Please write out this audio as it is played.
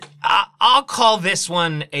I'll call this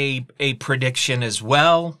one a prediction as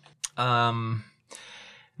well.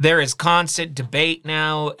 There is constant debate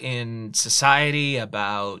now in society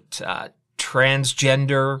about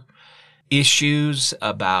transgender issues,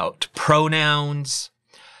 about pronouns,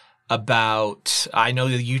 about, I know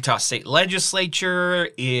the Utah State Legislature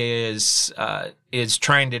is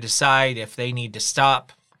trying to decide if they need to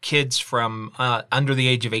stop kids from under the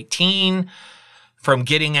age of 18 from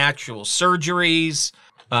getting actual surgeries.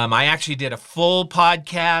 I actually did a full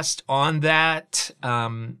podcast on that.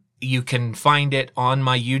 You can find it on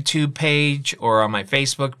my YouTube page or on my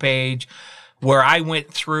Facebook page, where I went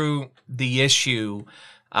through the issue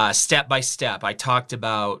step by step. I talked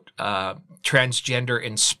about transgender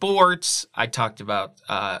in sports. I talked about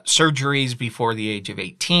surgeries before the age of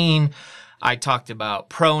 18. I talked about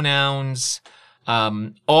pronouns,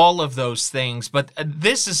 all of those things. But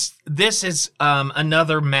this is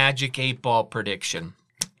another Magic 8-Ball prediction.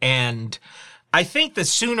 And I think the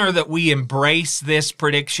sooner that we embrace this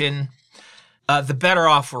prediction, the better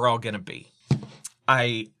off we're all going to be.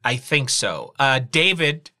 I think so.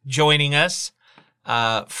 David joining us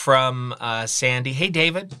from Sandy. Hey,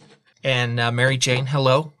 David. And Mary Jane,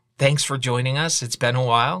 hello. Thanks for joining us. It's been a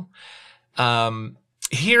while.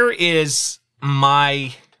 Here is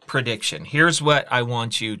my prediction. Here's what I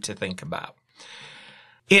want you to think about.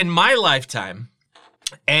 In my lifetime,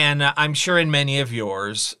 and I'm sure in many of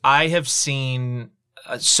yours, I have seen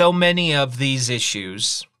so many of these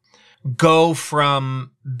issues go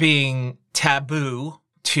from being taboo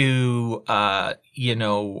to,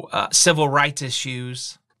 civil rights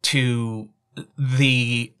issues, to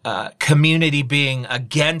the community being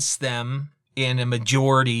against them in a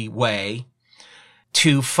majority way,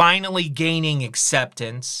 to finally gaining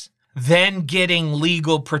acceptance, then getting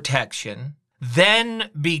legal protection, then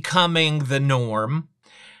becoming the norm.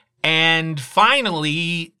 And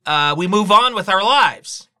finally, we move on with our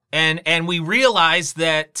lives. And we realize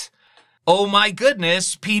that, oh my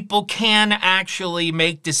goodness, people can actually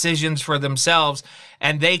make decisions for themselves,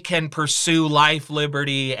 and they can pursue life,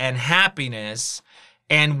 liberty, and happiness,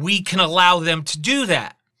 and we can allow them to do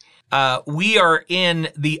that. We are in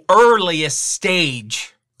the earliest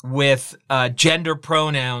stage with gender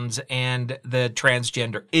pronouns and the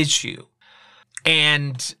transgender issue.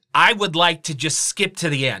 And I would like to just skip to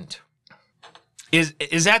the end. Is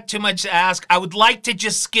that too much to ask? I would like to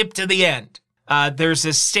just skip to the end. There's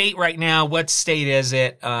a state right now. What state is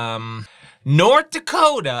it? North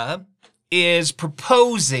Dakota is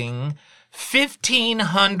proposing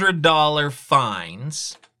 $1,500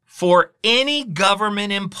 fines for any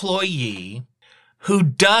government employee who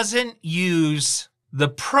doesn't use the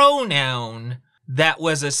pronoun that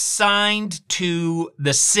was assigned to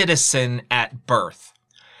the citizen at birth,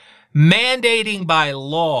 mandating by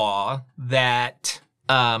law that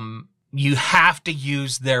you have to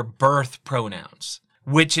use their birth pronouns,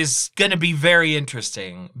 which is going to be very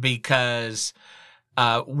interesting because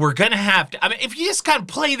we're going to have to, if you just kind of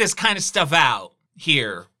play this kind of stuff out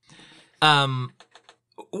here,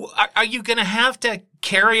 are you going to have to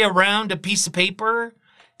carry around a piece of paper?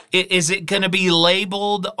 Is it going to be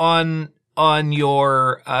labeled on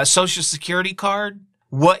your Social Security card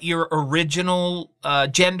what your original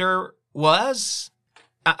gender was?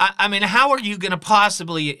 I mean, how are you going to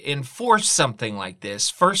possibly enforce something like this,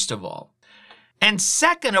 first of all? And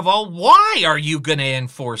second of all, why are you going to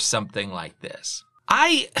enforce something like this?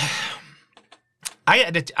 I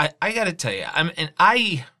got to tell you,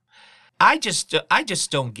 I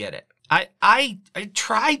just don't get it. I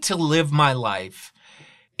try to live my life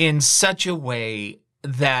in such a way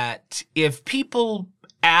that if people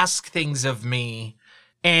ask things of me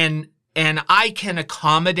and I can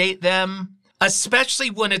accommodate them, especially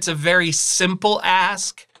when it's a very simple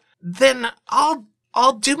ask, then I'll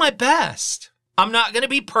do my best. I'm not going to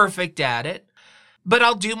be perfect at it, but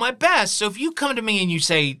I'll do my best. So if you come to me and you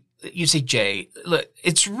say, Jay, look,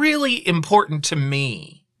 it's really important to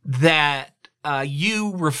me that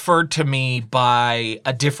you refer to me by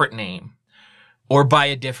a different name or by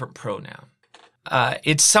a different pronoun.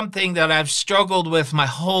 It's something that I've struggled with my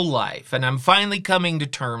whole life, and I'm finally coming to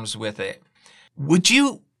terms with it. Do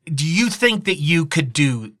you think that you could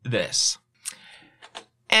do this?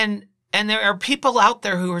 And there are people out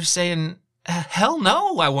there who are saying, hell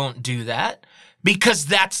no, I won't do that, because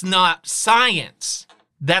that's not science.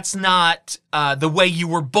 That's not the way you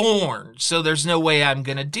were born, so there's no way I'm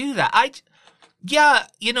going to do that.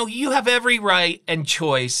 You have every right and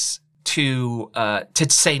choice to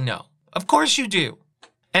say no. Of course you do.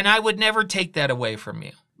 And I would never take that away from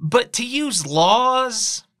you. But to use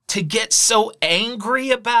laws, to get so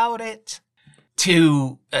angry about it,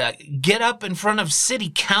 to get up in front of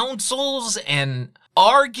city councils and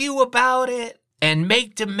argue about it and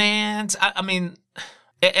make demands. I mean,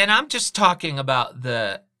 and I'm just talking about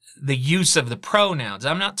the use of the pronouns.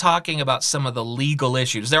 I'm not talking about some of the legal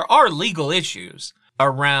issues. There are legal issues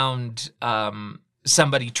around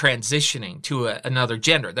somebody transitioning to another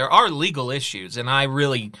gender. There are legal issues, and I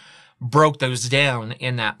really broke those down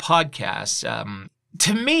in that podcast.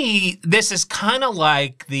 To me, this is kind of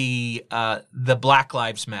like the Black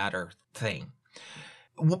Lives Matter thing.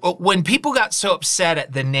 When people got so upset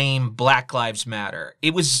at the name Black Lives Matter,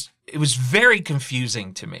 it was very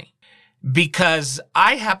confusing to me, because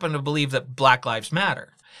I happen to believe that Black Lives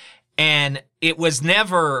Matter, and it was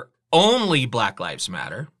never only Black Lives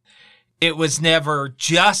Matter. It was never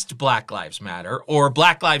just Black Lives Matter or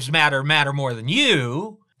Black Lives Matter more than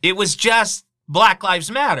you. It was just Black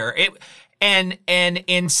Lives Matter. And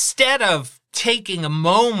instead of taking a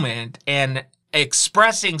moment and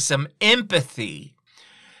expressing some empathy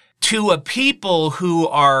to a people who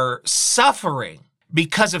are suffering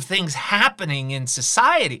because of things happening in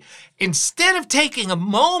society, instead of taking a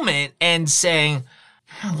moment and saying,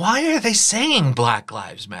 why are they saying Black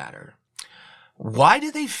Lives Matter? Why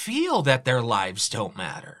do they feel that their lives don't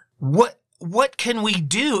matter? What can we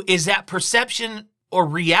do? Is that perception or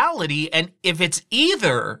reality? And if it's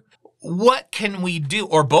either, what can we do,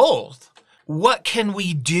 or both? What can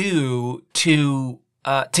we do to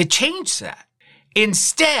change that?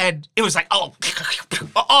 Instead, it was like, oh,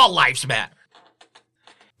 all lives matter.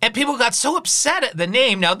 And people got so upset at the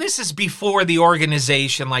name. Now, this is before the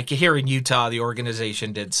organization, like here in Utah, the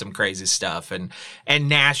organization did some crazy stuff, and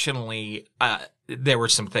nationally, there were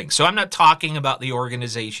some things. So I'm not talking about the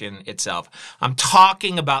organization itself. I'm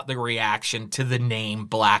talking about the reaction to the name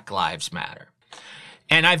Black Lives Matter.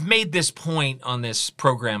 And I've made this point on this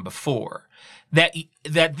program before, that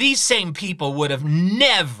these same people would have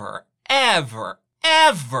never, ever,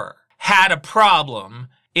 ever had a problem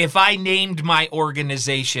if I named my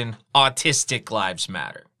organization Autistic Lives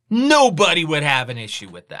Matter. Nobody would have an issue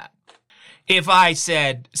with that. If I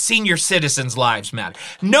said Senior Citizens Lives Matter,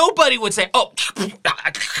 nobody would say, oh,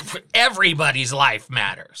 everybody's life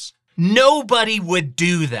matters. Nobody would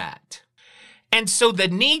do that. And so the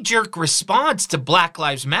knee-jerk response to Black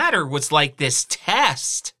Lives Matter was like this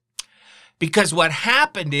test, because what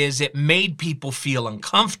happened is it made people feel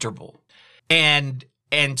uncomfortable. And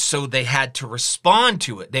so they had to respond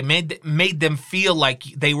to it. They made them feel like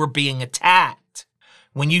they were being attacked.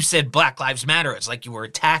 When you said Black Lives Matter, it's like you were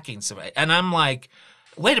attacking somebody. And I'm like,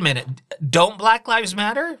 wait a minute, don't Black Lives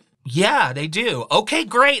Matter? Yeah, they do. Okay,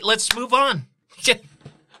 great, let's move on.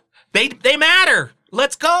 They matter.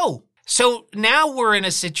 Let's go. So now we're in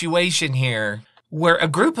a situation here where a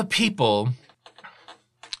group of people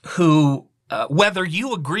who, whether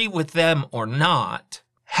you agree with them or not,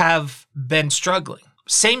 have been struggling.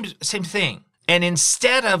 Same thing. And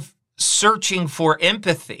instead of searching for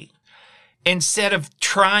empathy, instead of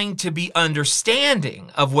trying to be understanding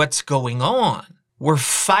of what's going on, we're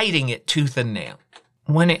fighting it tooth and nail,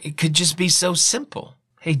 when it could just be so simple.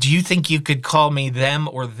 Hey, do you think you could call me them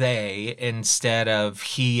or they instead of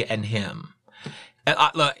he and him?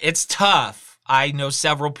 Look, it's tough. I know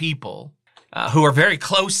several people who are very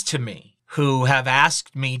close to me who have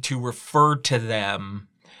asked me to refer to them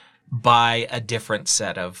by a different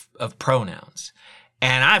set of pronouns.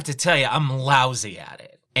 And I have to tell you, I'm lousy at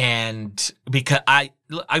it. And because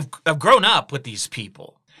I've grown up with these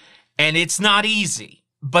people, and it's not easy.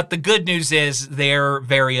 But the good news is they're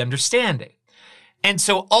very understanding. And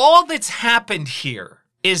so all that's happened here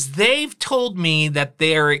is they've told me that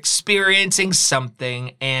they're experiencing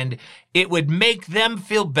something, and it would make them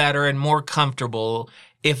feel better and more comfortable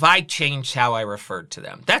if I changed how I referred to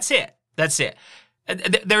them. That's it. That's it.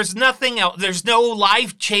 There's nothing else. There's no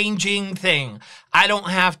life-changing thing. I don't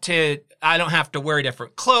have to wear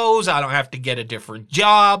different clothes. I don't have to get a different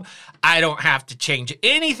job. I don't have to change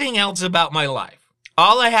anything else about my life.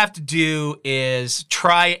 All I have to do is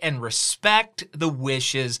try and respect the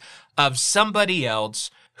wishes of somebody else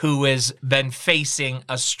who has been facing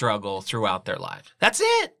a struggle throughout their life. That's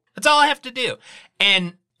it. That's all I have to do.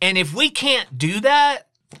 And if we can't do that,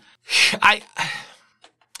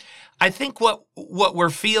 I think what we're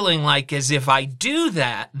feeling like is if I do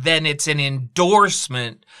that, then it's an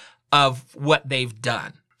endorsement of what they've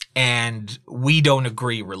done. And we don't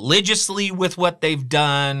agree religiously with what they've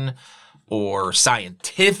done or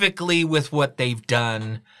scientifically with what they've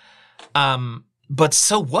done. But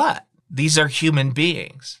so what? These are human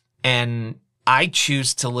beings. And I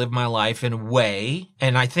choose to live my life in a way,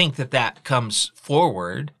 and I think that comes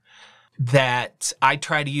forward, that I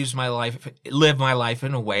try to live my life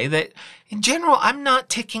in a way that, in general, I'm not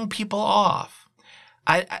ticking people off.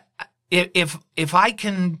 If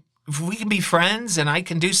we can be friends and I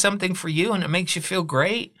can do something for you and it makes you feel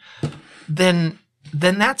great, then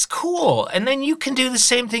that's cool. And then you can do the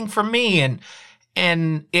same thing for me.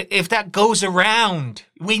 And if that goes around,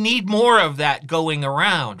 we need more of that going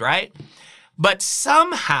around, right? But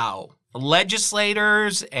somehow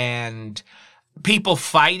legislators and people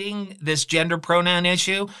fighting this gender pronoun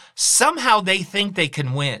issue, somehow they think they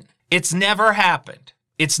can win. It's never happened.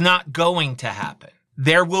 It's not going to happen.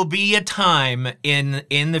 There will be a time in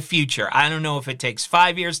the future. I don't know if it takes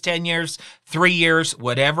 5 years, 10 years, 3 years,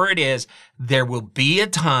 whatever it is. There will be a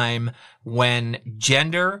time when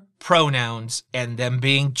gender pronouns and them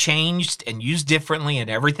being changed and used differently and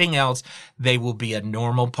everything else, they will be a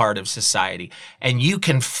normal part of society. And you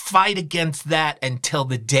can fight against that until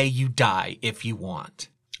the day you die if you want.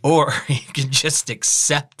 Or you can just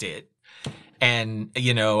accept it. And,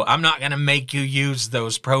 I'm not going to make you use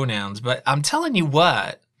those pronouns, but I'm telling you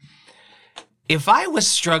what, if I was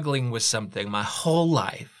struggling with something my whole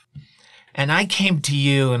life and I came to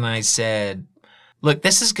you and I said, look,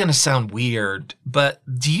 this is going to sound weird, but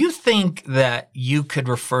do you think that you could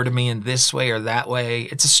refer to me in this way or that way?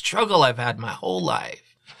 It's a struggle I've had my whole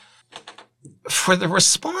life. For the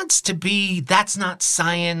response to be, that's not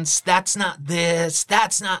science, that's not this,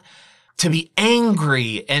 that's not, to be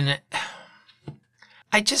angry, and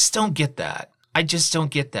I just don't get that.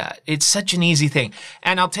 It's such an easy thing.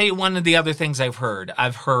 And I'll tell you one of the other things I've heard.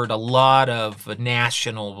 I've heard a lot of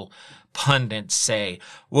national pundits say,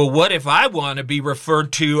 well, what if I want to be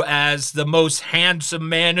referred to as the most handsome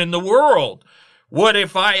man in the world? What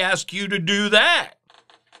if I ask you to do that?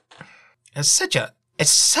 It's such a,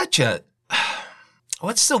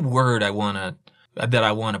 what's the word that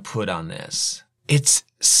I want to put on this? It's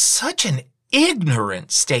such an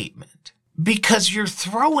ignorant statement. Because you're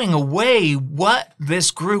throwing away what this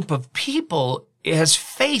group of people has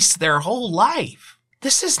faced their whole life.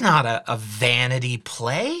 This is not a vanity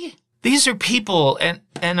play. These are people,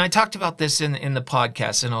 and I talked about this in the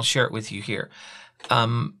podcast, and I'll share it with you here.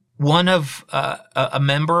 One of a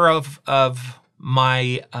member of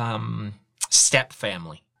my step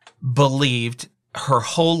family believed her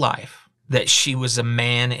whole life that she was a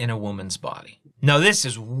man in a woman's body. Now, this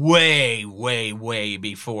is way, way, way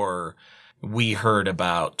before we heard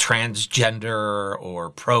about transgender or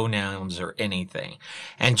pronouns or anything.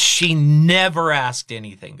 And she never asked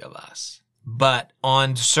anything of us. But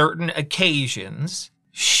on certain occasions,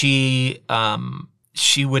 she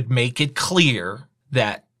would make it clear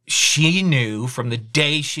that she knew from the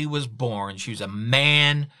day she was born, she was a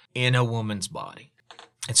man in a woman's body.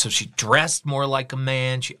 And so she dressed more like a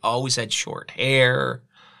man. She always had short hair.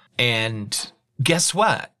 And guess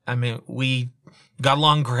what? I mean, we got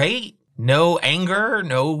along great. No anger,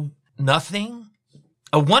 no nothing.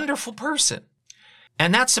 A wonderful person.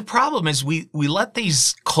 And that's the problem is we let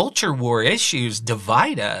these culture war issues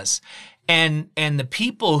divide us. And the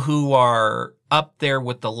people who are up there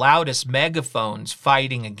with the loudest megaphones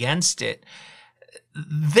fighting against it,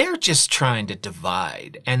 they're just trying to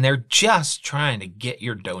divide. And they're just trying to get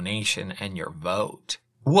your donation and your vote.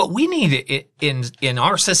 What we need in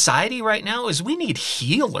our society right now is we need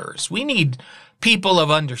healers. We need people of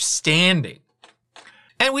understanding.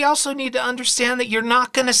 And we also need to understand that you're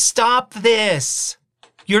not going to stop this.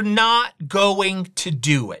 You're not going to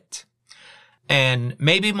do it. And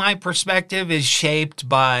maybe my perspective is shaped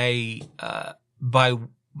by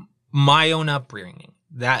my own upbringing.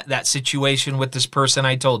 That situation with this person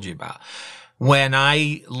I told you about. When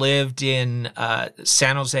I lived in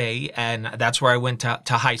San Jose, and that's where I went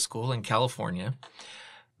to high school in California,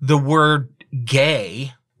 the word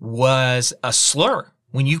gay was a slur.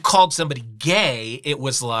 When you called somebody gay, it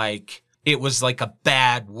was like a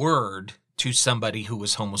bad word to somebody who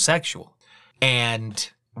was homosexual. And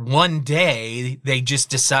one day they just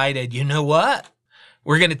decided, you know what?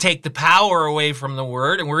 We're going to take the power away from the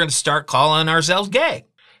word and we're going to start calling ourselves gay.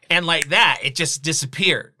 And like that, it just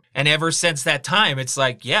disappeared. And ever since that time, it's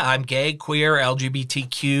like, yeah, I'm gay, queer,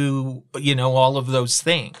 LGBTQ, all of those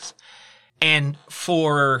things. And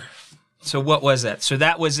so what was that? So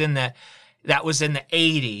that was in the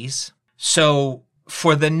 80s. So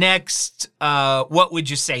for the next, what would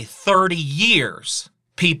you say, 30 years,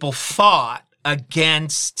 people fought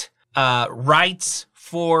against rights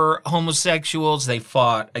for homosexuals. They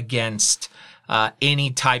fought against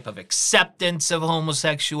any type of acceptance of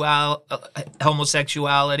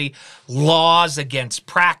homosexuality, laws against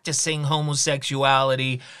practicing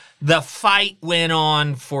homosexuality. The fight went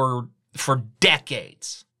on for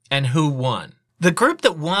decades. And who won? The group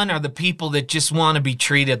that won are the people that just want to be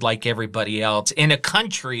treated like everybody else in a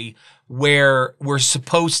country where we're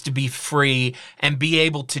supposed to be free and be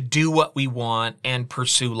able to do what we want and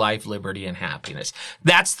pursue life, liberty, and happiness.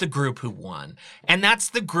 That's the group who won. And that's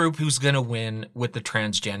the group who's going to win with the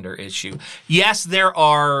transgender issue. Yes, there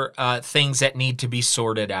are things that need to be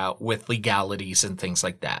sorted out with legalities and things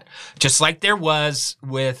like that, just like there was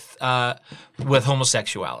with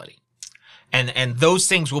homosexuality. And those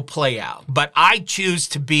things will play out. But I choose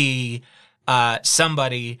to be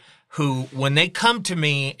somebody who, when they come to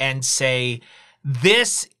me and say,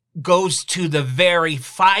 this goes to the very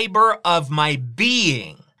fiber of my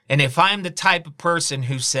being, and if I'm the type of person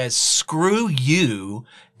who says, screw you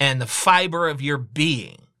and the fiber of your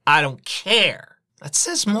being, I don't care, that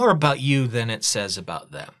says more about you than it says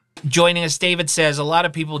about them. Joining us, David says, a lot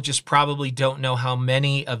of people just probably don't know how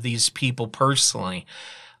many of these people personally,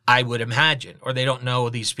 I would imagine, or they don't know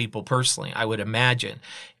these people personally, I would imagine.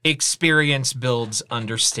 Experience builds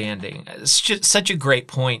understanding. It's just such a great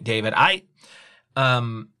point, David. I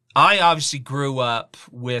obviously grew up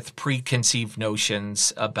with preconceived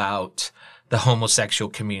notions about the homosexual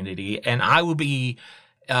community, and I will be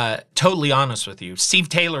totally honest with you. Steve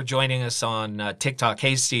Taylor joining us on TikTok.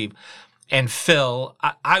 Hey, Steve. And Phil,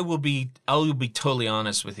 I will be totally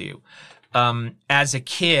honest with you. As a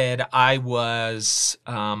kid, I was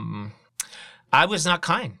not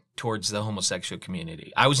kind towards the homosexual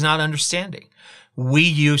community. I was not understanding. We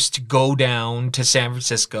used to go down to San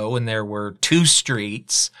Francisco, and there were 2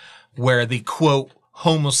 streets where the quote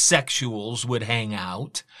homosexuals would hang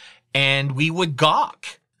out, and we would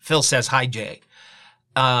gawk. Phil says, hi, Jay.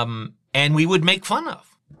 And we would make fun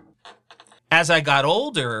of. As I got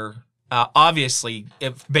older, obviously,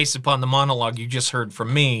 based upon the monologue you just heard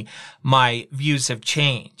from me, my views have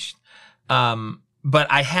changed. But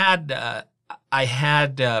I had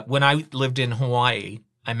when I lived in Hawaii,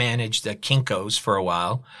 I managed Kinko's for a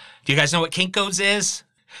while. Do you guys know what Kinko's is?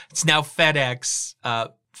 It's now FedEx,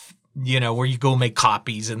 where you go make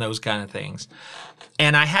copies and those kind of things.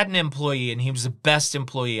 And I had an employee, and he was the best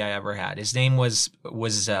employee I ever had. His name was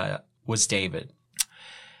David.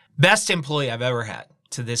 Best employee I've ever had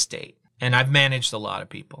to this date. And I've managed a lot of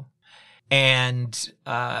people. And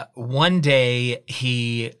one day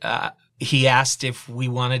he asked if we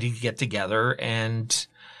wanted to get together and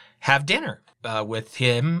have dinner with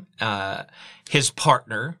him, his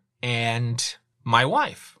partner, and my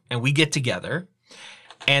wife. And we get together.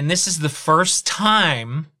 And this is the first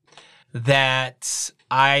time that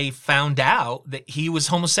I found out that he was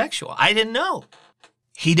homosexual. I didn't know.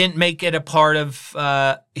 He didn't make it a part of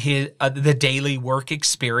the daily work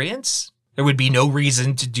experience. There would be no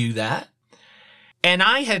reason to do that. And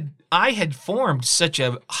I had formed such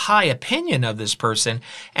a high opinion of this person,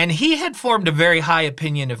 and he had formed a very high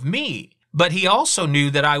opinion of me. But he also knew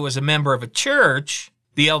that I was a member of a church,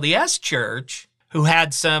 the LDS church, who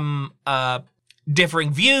had some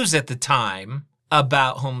differing views at the time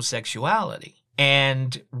about homosexuality.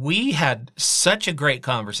 And we had such a great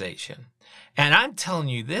conversation. And I'm telling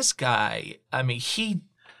you, this guy, I mean,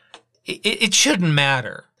 it shouldn't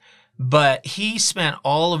matter, but he spent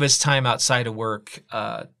all of his time outside of work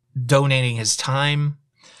donating his time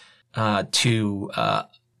to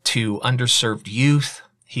underserved youth.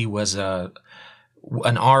 He was an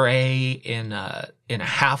RA in a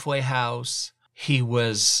halfway house. He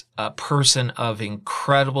was a person of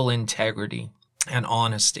incredible integrity and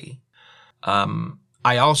honesty.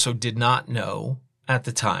 I also did not know at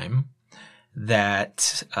the time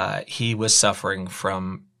that he was suffering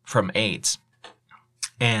from AIDS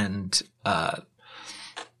and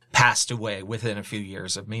passed away within a few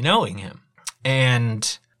years of me knowing him.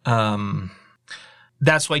 And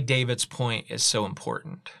that's why David's point is so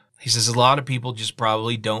important. He says a lot of people just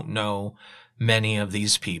probably don't know many of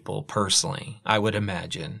these people personally, I would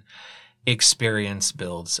imagine. Experience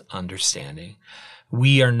builds understanding.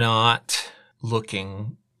 We are not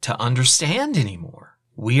looking to understand anymore.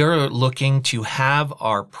 We are looking to have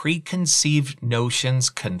our preconceived notions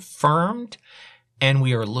confirmed, and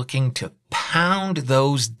we are looking to pound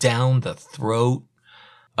those down the throat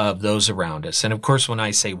of those around us. And of course, when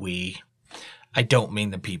I say we, I don't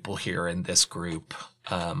mean the people here in this group.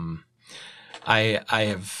 I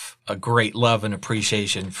have a great love and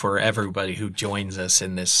appreciation for everybody who joins us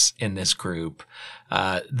in this group.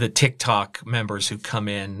 The TikTok members who come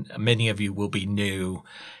in, many of you will be new.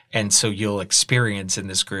 And so you'll experience in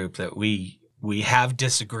this group that we have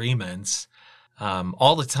disagreements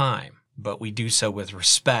all the time, but we do so with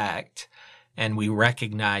respect. And we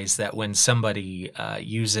recognize that when somebody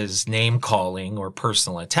uses name calling or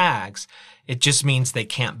personal attacks, it just means they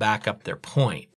can't back up their point.